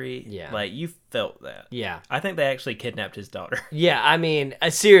delivery, Yeah. like, you felt that. Yeah. I think they actually kidnapped his daughter. Yeah, I mean,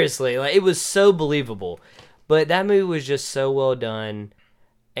 seriously, like it was so believable. But that movie was just so well done,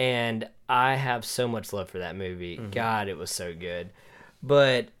 and I have so much love for that movie. God, it was so good.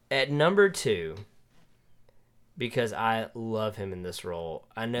 But at number 2, because I love him in this role,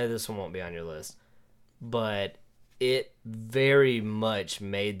 I know this one won't be on your list, but it very much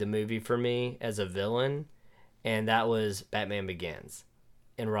made the movie for me as a villain, and that was Batman Begins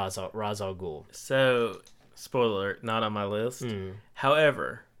and Ra's al Ghul. So, spoiler alert, not on my list.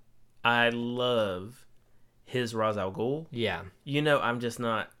 However, I love his Ra's al Ghul. Yeah. You know, I'm just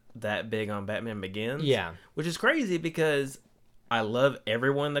not that big on Batman Begins. Yeah. Which is crazy because I love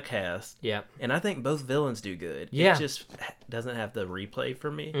everyone in the cast. Yeah. And I think both villains do good. Yeah. It just doesn't have the replay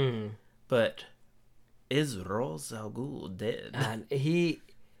for me. Mm. But is Ra's al Ghul dead? And he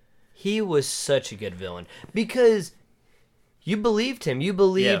was such a good villain because you believed him. You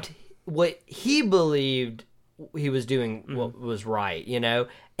believed what he believed he was doing what was right, you know?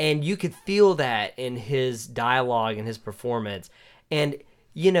 And you could feel that in his dialogue and his performance. And,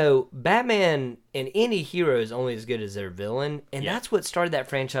 you know, Batman and any hero is only as good as their villain. And that's what started that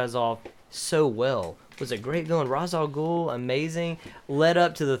franchise off so well. Was a great villain. Ra's al Ghul, amazing. Led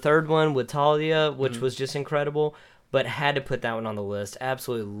up to the third one with Talia, which was just incredible. But had to put that one on the list.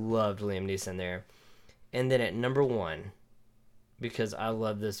 Absolutely loved Liam Neeson there. And then at number 1, because I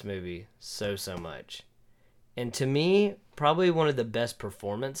love this movie so much. And to me, probably one of the best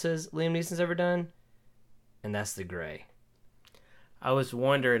performances Liam Neeson's ever done. And that's The Grey. I was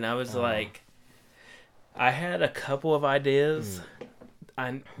wondering, I was like, I had a couple of ideas.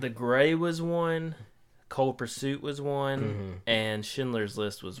 The Grey was one, Cold Pursuit was one, and Schindler's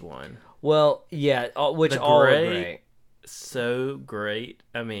List was one. Well, yeah, which The all are Grey- great. So great.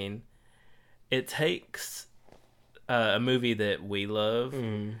 I mean, it takes a movie that we love,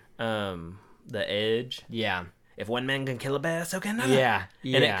 The Edge. Yeah. If one man can kill a bear, so can another. Yeah.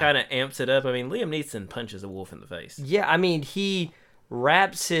 And it kind of amps it up. I mean, Liam Neeson punches a wolf in the face. Yeah, I mean, he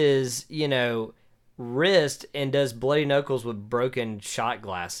wraps his, you know, wrist and does bloody knuckles with broken shot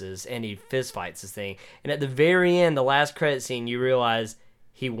glasses, and he fist fights this thing. And at the very end, the last credit scene, you realize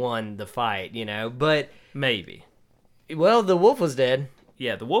he won the fight, you know? But, Maybe. well, the wolf was dead.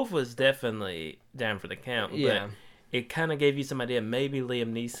 Yeah, the wolf was definitely down for the count. Yeah. But it kind of gave you some idea. Maybe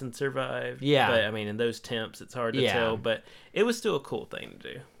Liam Neeson survived. Yeah. But, I mean, in those temps, it's hard to Yeah. tell. But it was still a cool thing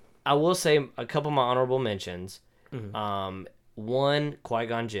to do. I will say a couple of my honorable mentions. Mm-hmm. One,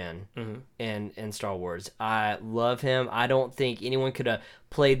 Qui-Gon Jinn in Star Wars. I love him. I don't think anyone could have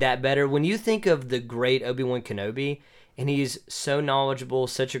played that better. When you think of the great Obi-Wan Kenobi, and he's so knowledgeable,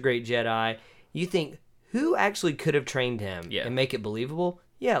 such a great Jedi, you think, who actually could have trained him and make it believable?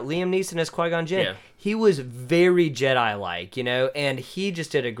 Yeah, Liam Neeson as Qui-Gon Jinn. Yeah. He was very Jedi-like, you know, and he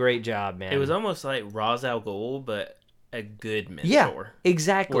just did a great job, man. It was almost like Ra's al Ghul, but a good mentor. Yeah,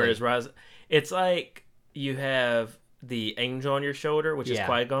 exactly. Whereas it's like you have the angel on your shoulder, which is Yeah.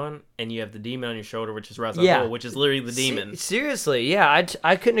 Qui-Gon, and you have the demon on your shoulder, which is Ra's al Yeah. Ghul, which is literally the demon. Seriously, yeah,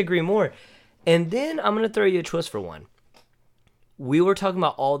 I couldn't agree more. And then I'm going to throw you a twist for one. We were talking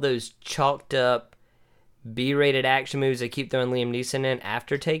about all those chalked up B-rated action movies they keep throwing Liam Neeson in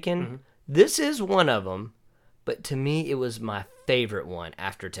after Taken. Mm-hmm. This is one of them, but to me, it was my favorite one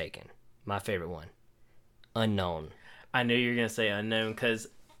after Taken. My favorite one. Unknown. I knew you were going to say Unknown because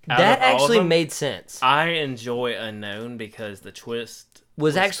That actually made sense. I enjoy Unknown because the twist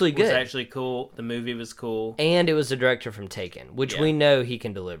was actually good. Was actually cool. The movie was cool. And it was the director from Taken, which we know he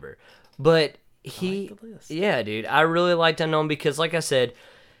can deliver. But yeah, dude, I really liked Unknown because, like I said,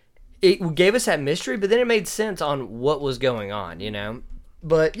 it gave us that mystery, but then it made sense on what was going on, you know?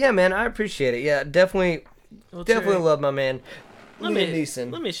 But yeah, man, I appreciate it. Yeah, definitely love my man, Liam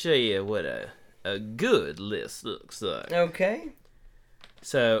Neeson. Let me show you what a good list looks like. Okay.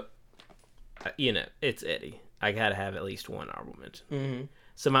 So, it's Eddie. I gotta have at least one honorable mention. Mm-hmm.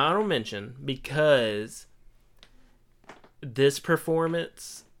 So my honorable mention, because this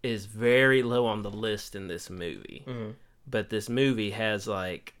performance is very low on the list in this movie, but this movie has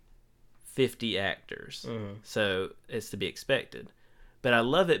like 50 actors, so it's to be expected. But I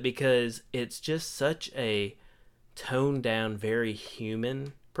love it because it's just such a toned down, very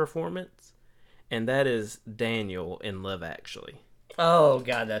human performance, and that is Daniel in Love Actually. Oh,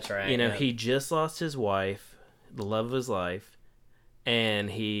 God, that's right. He just lost his wife, the love of his life, and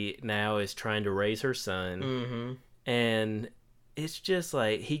he now is trying to raise her son. Mm-hmm. And it's just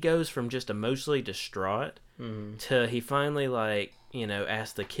like, he goes from just emotionally distraught to he finally,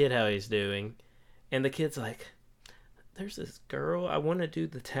 asks the kid how he's doing. And the kid's like, there's this girl, I want to do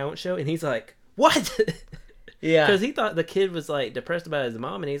the talent show. And he's like, what? Yeah. Because he thought the kid was, depressed about his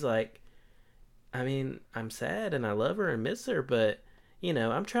mom. And he's like, I mean, I'm sad and I love her and miss her, but,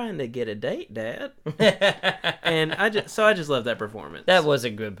 I'm trying to get a date, Dad. And I just love that performance. That was a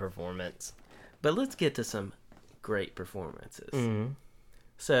good performance. But let's get to some great performances. Mm-hmm.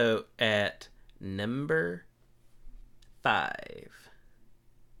 So at number 5,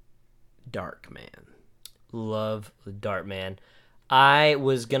 Darkman. Love Darkman. I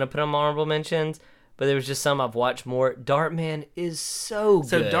was gonna put on honorable mentions, but there was just some I've watched more. Darkman is so good.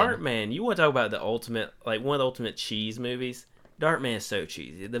 So Darkman, you want to talk about the ultimate, one of the ultimate cheese movies? Darkman is so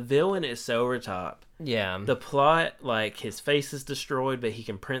cheesy. The villain is so over top. Yeah. The plot, his face is destroyed, but he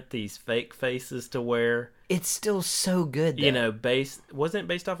can print these fake faces to wear. It's still so good, though. Wasn't it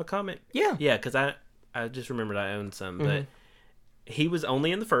based off a comic? Yeah. Yeah, because I just remembered I owned some, but he was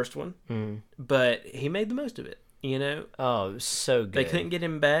only in the first one, but he made the most of it, Oh, so good. They couldn't get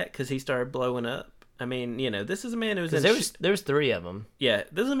him back because he started blowing up. I mean, this is a man who was in... There was 3 of them. Yeah,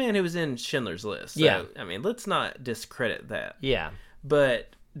 this is a man who was in Schindler's List. So, yeah. I mean, let's not discredit that. Yeah.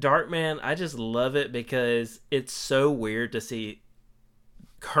 But Darkman, I just love it because it's so weird to see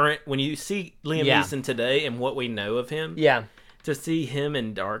when you see Liam Neeson today and what we know of him. Yeah. To see him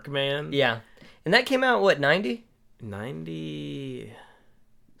in Darkman. Yeah. And that came out, 90? 96,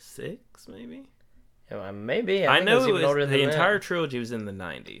 maybe? Maybe. I know it was older than the that. entire trilogy was in the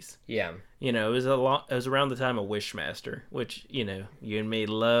 90s. Yeah. It was it was around the time of Wishmaster, which, you and me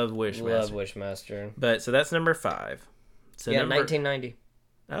love Wishmaster. Love Wishmaster. But, so that's number 5. So 1990.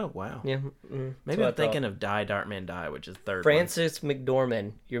 Oh, wow. Yeah. Maybe I'm thinking of Die, Darkman, Die, which is the third Frances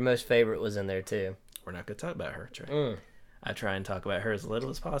McDormand, your most favorite, was in there, too. We're not going to talk about her, Trey. I try and talk about her as little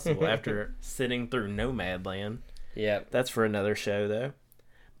as possible after sitting through Nomadland. Yeah. That's for another show, though.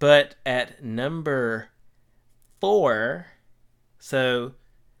 But at number 4, so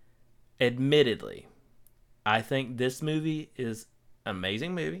admittedly, I think this movie is an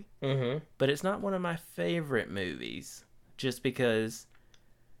amazing movie, but it's not one of my favorite movies just because,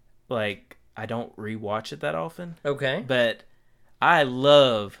 I don't rewatch it that often. Okay. But I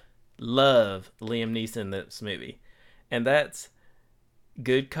love Liam Neeson in this movie, and that's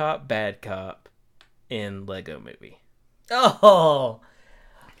Good Cop, Bad Cop in Lego Movie.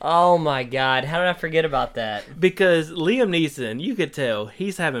 Oh my God! How did I forget about that? Because Liam Neeson, you could tell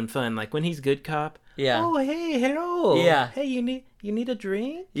he's having fun. Like when he's good cop. Yeah. Oh hey, hello. Yeah. Hey, you need a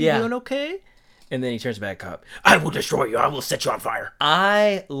drink? Yeah. You doing okay? And then he turns bad cop. I will destroy you. I will set you on fire.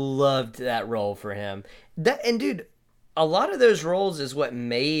 I loved that role for him. Dude, a lot of those roles is what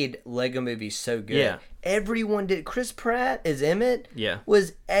made Lego movies so good. Yeah. Everyone did. Chris Pratt as Emmett. Yeah.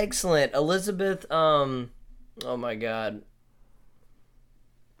 Was excellent. Elizabeth. Oh my God.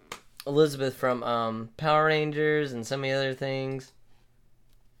 Elizabeth from Power Rangers and some of the other things.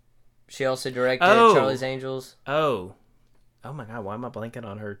 She also directed Charlie's Angels. Oh my God! Why am I blanking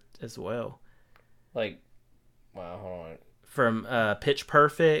on her as well? Wow, hold on. From Pitch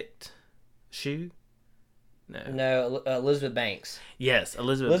Perfect, No. Elizabeth Banks. Yes,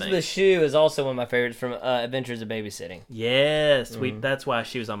 Elizabeth Elizabeth Banks. Shue is also one of my favorites from Adventures of Babysitting. Yes, that's why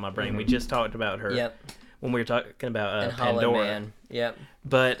she was on my brain. We just talked about her. Yep. When we were talking about And Hollow Pandora. Man. Yep.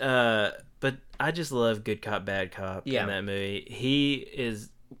 But I just love Good Cop, Bad Cop Yeah. in that movie. He is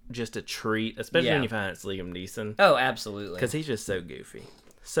just a treat, especially Yeah. when you find out it's Liam Neeson. Oh, absolutely. Because he's just so goofy.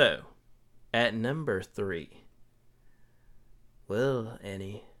 So, at number 3. Well,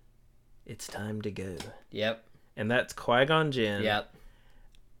 Annie, it's time to go. Yep. And that's Qui-Gon Jinn. Yep.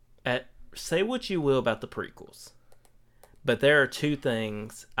 Say what you will about the prequels, but there are 2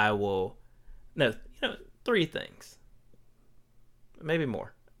 things I will... No, 3 things. Maybe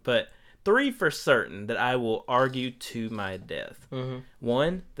more. But 3 for certain that I will argue to my death. Mm-hmm.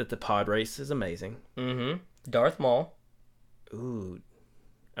 1, that the pod race is amazing. Mm-hmm. Darth Maul. Ooh.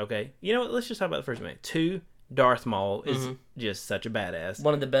 Okay. You know what? Let's just talk about the first minute. 2, Darth Maul is just such a badass.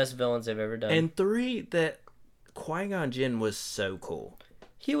 One of the best villains they've ever done. And 3, that Qui-Gon Jinn was so cool.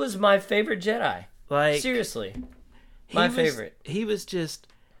 He was my favorite Jedi. Like, Seriously. he My was- favorite. He was just,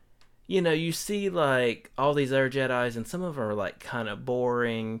 you see like all these other Jedis, and some of them are like kind of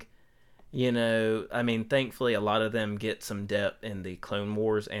boring. I mean, thankfully, a lot of them get some depth in the Clone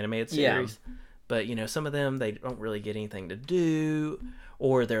Wars animated Yeah. series. But, some of them, they don't really get anything to do,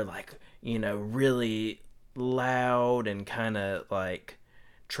 or they're like, really loud and kind of like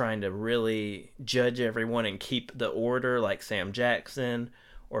trying to really judge everyone and keep the order, like Sam Jackson,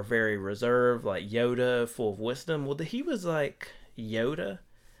 or very reserved, like Yoda, full of wisdom. Well, he was like Yoda,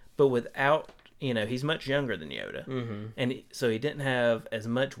 but without, he's much younger than Yoda. Mm-hmm. And so he didn't have as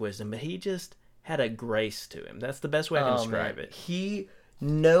much wisdom, but he just had a grace to him. That's the best way I can describe it.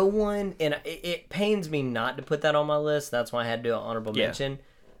 No one, and it pains me not to put that on my list. That's why I had to do an honorable Yeah. mention.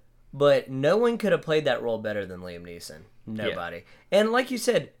 But no one could have played that role better than Liam Neeson. Nobody. Yeah. And like you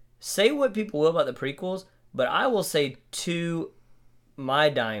said, say what people will about the prequels, but I will say to my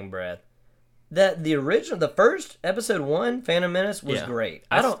dying breath that the first episode 1, Phantom Menace, was great.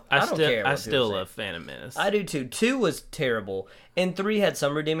 I don't care. I still love Phantom Menace. I do too. 2 was terrible, and 3 had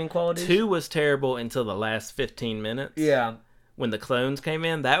some redeeming qualities. 2 was terrible until the last 15 minutes. Yeah. When the clones came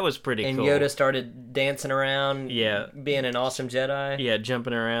in, that was pretty and cool. Yoda started dancing around, being an awesome Jedi. Yeah,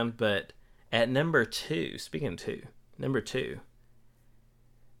 jumping around. But at number 2, speaking of 2, number 2,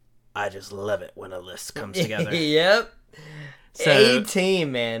 I just love it when a list comes together. Yep. So,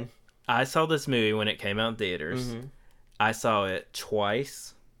 A-Team, man. I saw this movie when it came out in theaters. Mm-hmm. I saw it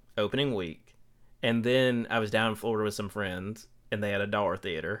twice, opening week. And then I was down in Florida with some friends, and they had a dollar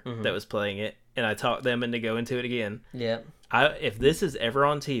theater that was playing it. And I talked them into going to it again. Yep. If this is ever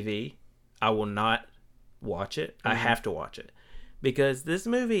on TV, I will not watch it. I have to watch it. Because this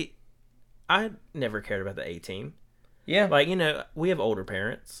movie, I never cared about the A-Team. Yeah. Like, we have older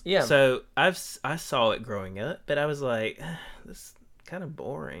parents. Yeah. So I saw it growing up, but I was like, this is kind of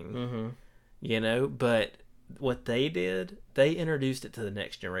boring. Mm-hmm. But what they did, they introduced it to the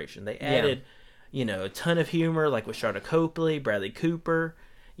next generation. They added, a ton of humor, like with Charlotte Copley, Bradley Cooper,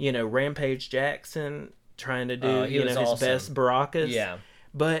 Rampage Jackson trying to do, his awesome. best Baracus. Yeah.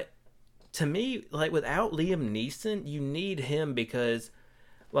 But to me, like, without Liam Neeson, you need him because,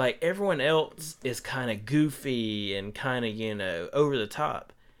 like, everyone else is kind of goofy and kind of, over the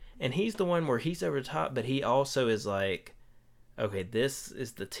top. And he's the one where he's over the top, but he also is like, okay, this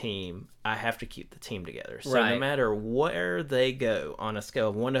is the team. I have to keep the team together. So no matter where they go on a scale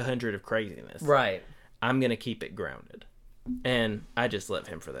of 1 to 100 of craziness, I'm going to keep it grounded. And I just love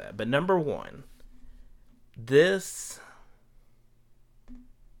him for that. But number 1,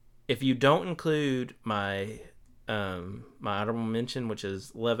 if you don't include my honorable mention, which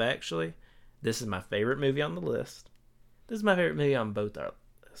is Love Actually, this is my favorite movie on the list. This is my favorite movie on both our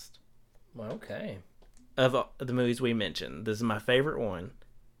list. Okay. Of the movies we mentioned, this is my favorite one.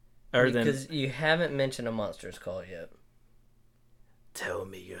 Because you haven't mentioned A Monster's Call yet. Tell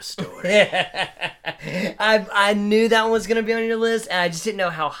me your story. I knew that one was going to be on your list, and I just didn't know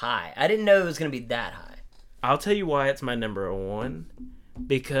how high. I didn't know it was going to be that high. I'll tell you why it's my number 1.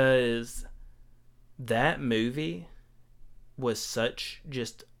 Because that movie was such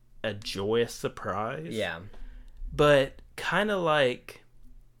just a joyous surprise. Yeah. But kind of like,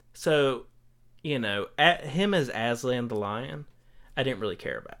 so, at him as Aslan the Lion, I didn't really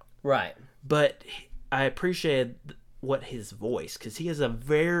care about. Right. But I appreciated what his voice, because he has a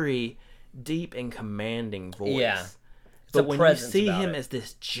very deep and commanding voice. Yeah. But when you see him as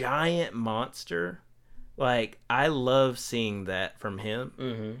this giant monster, like, I love seeing that from him.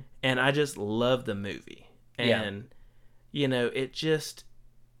 Mm-hmm. And I just love the movie. And, it just,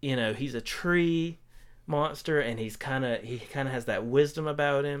 he's a tree monster, and he kind of has that wisdom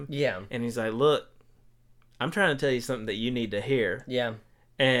about him. Yeah. And he's like, look, I'm trying to tell you something that you need to hear. Yeah.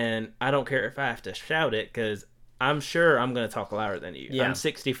 And I don't care if I have to shout it, because I'm sure I'm going to talk louder than you. Yeah. I'm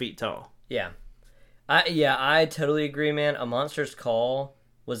 60 feet tall. Yeah. I totally agree, man. A Monster's Call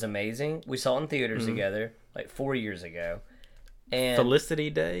was amazing. We saw it in theaters together, like 4 years ago. And Felicity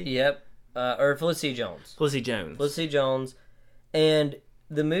Day? Yep. Or Felicity Jones. Felicity Jones. Felicity Jones. And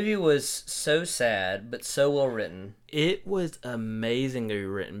the movie was so sad, but so well written. It was amazingly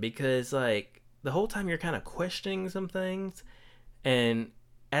written, because, like, the whole time you're kind of questioning some things. And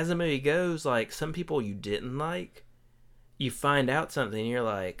as the movie goes, like, some people you didn't like, you find out something, and you're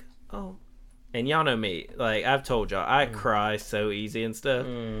like, oh. And y'all know me. Like, I've told y'all, I cry so easy and stuff.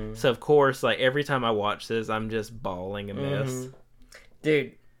 So, of course, like, every time I watch this, I'm just bawling a mess.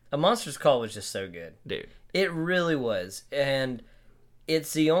 Dude, A Monster's Call was just so good. Dude. It really was. And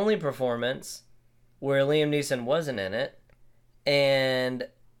it's the only performance where Liam Neeson wasn't in it. And,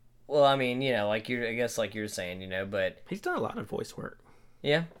 well, I mean, you know, like you're saying, you know, but He's done a lot of voice work.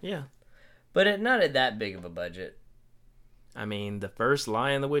 yeah. Yeah. But not at that big of a budget. I mean, the first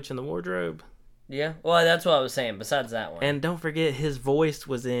Lion, the Witch, and the Wardrobe. Yeah. Well, that's what I was saying, besides that one. And don't forget, his voice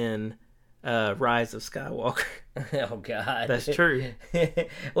was in Rise of Skywalker. Oh, God. That's true.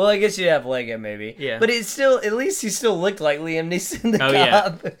 Well, I guess you'd have Lego, maybe. Yeah. But it's still, at least he still looked like Liam Neeson, the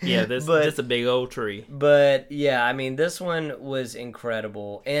cop. Yeah, this is a big old tree. But, yeah, I mean, this one was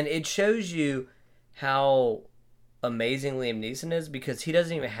incredible. And it shows you how amazing Liam Neeson is, because he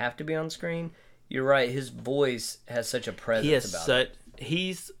doesn't even have to be on screen. You're right, his voice has such a presence about it.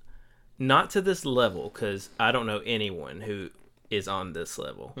 He's not to this level, because I don't know anyone who is on this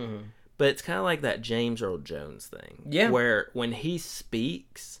level. But it's kind of like that James Earl Jones thing. Yeah. Where when he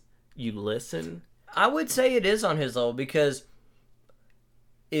speaks, you listen. I would say it is on his level, because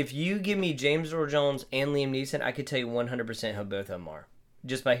if you give me James Earl Jones and Liam Neeson, I could tell you 100% who both of them are,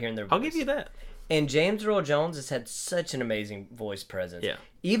 just by hearing their voice. I'll give you that. And James Earl Jones has had such an amazing voice presence. Yeah.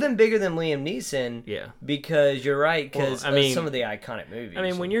 Even bigger than Liam Neeson. Yeah. Because you're right, because Well, I mean, some of the iconic movies. I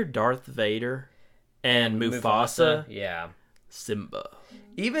mean, when you're Darth Vader and Mufasa, yeah. Simba.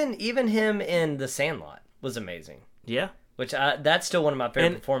 Even him in The Sandlot was amazing. Yeah. Which that's still one of my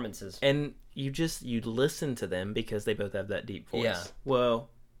favorite performances. And you listen to them because they both have that deep voice. Yeah. Well,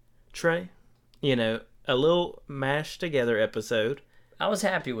 Trey, you know, a little mashed together episode. I was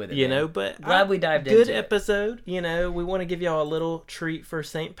happy with it. You man. know, but glad we dived into it. Good episode. You know, we want to give y'all a little treat for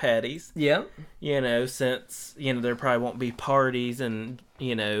St. Patty's. Yeah. You know, since, you know, there probably won't be parties and,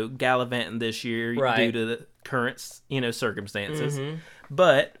 you know, gallivanting this year due to the current, you know, circumstances.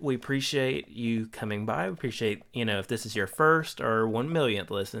 But we appreciate you coming by. We appreciate, you know, if this is your first or 1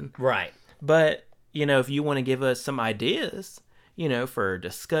 millionth listen. Right. But, you know, if you want to give us some ideas, you know, for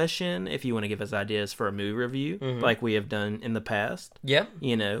discussion, if you want to give us ideas for a movie review, like we have done in the past, Yeah.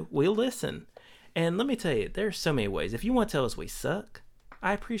 you know, we'll listen. And let me tell you, there's so many ways. If you want to tell us we suck,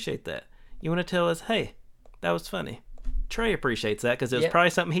 I appreciate that. You want to tell us, hey, that was funny. Trey appreciates that because it was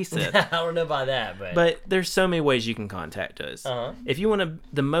probably something he said. I don't know about that, but... But there's so many ways you can contact us. If you want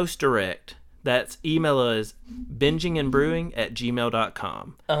the most direct, that's email us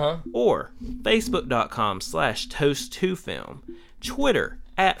bingingandbrewing@gmail.com. Or facebook.com/toast2film. Twitter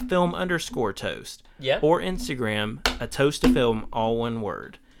 @film_toast. Yeah. Or Instagram, a toast to film, all one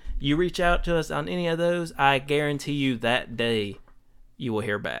word. You reach out to us on any of those, I guarantee you that day you will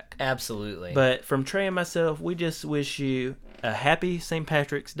hear back. Absolutely. But from Trey and myself, we just wish you a happy St.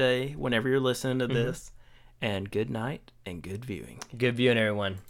 Patrick's Day whenever you're listening to this. And good night and good viewing. Good viewing, everyone.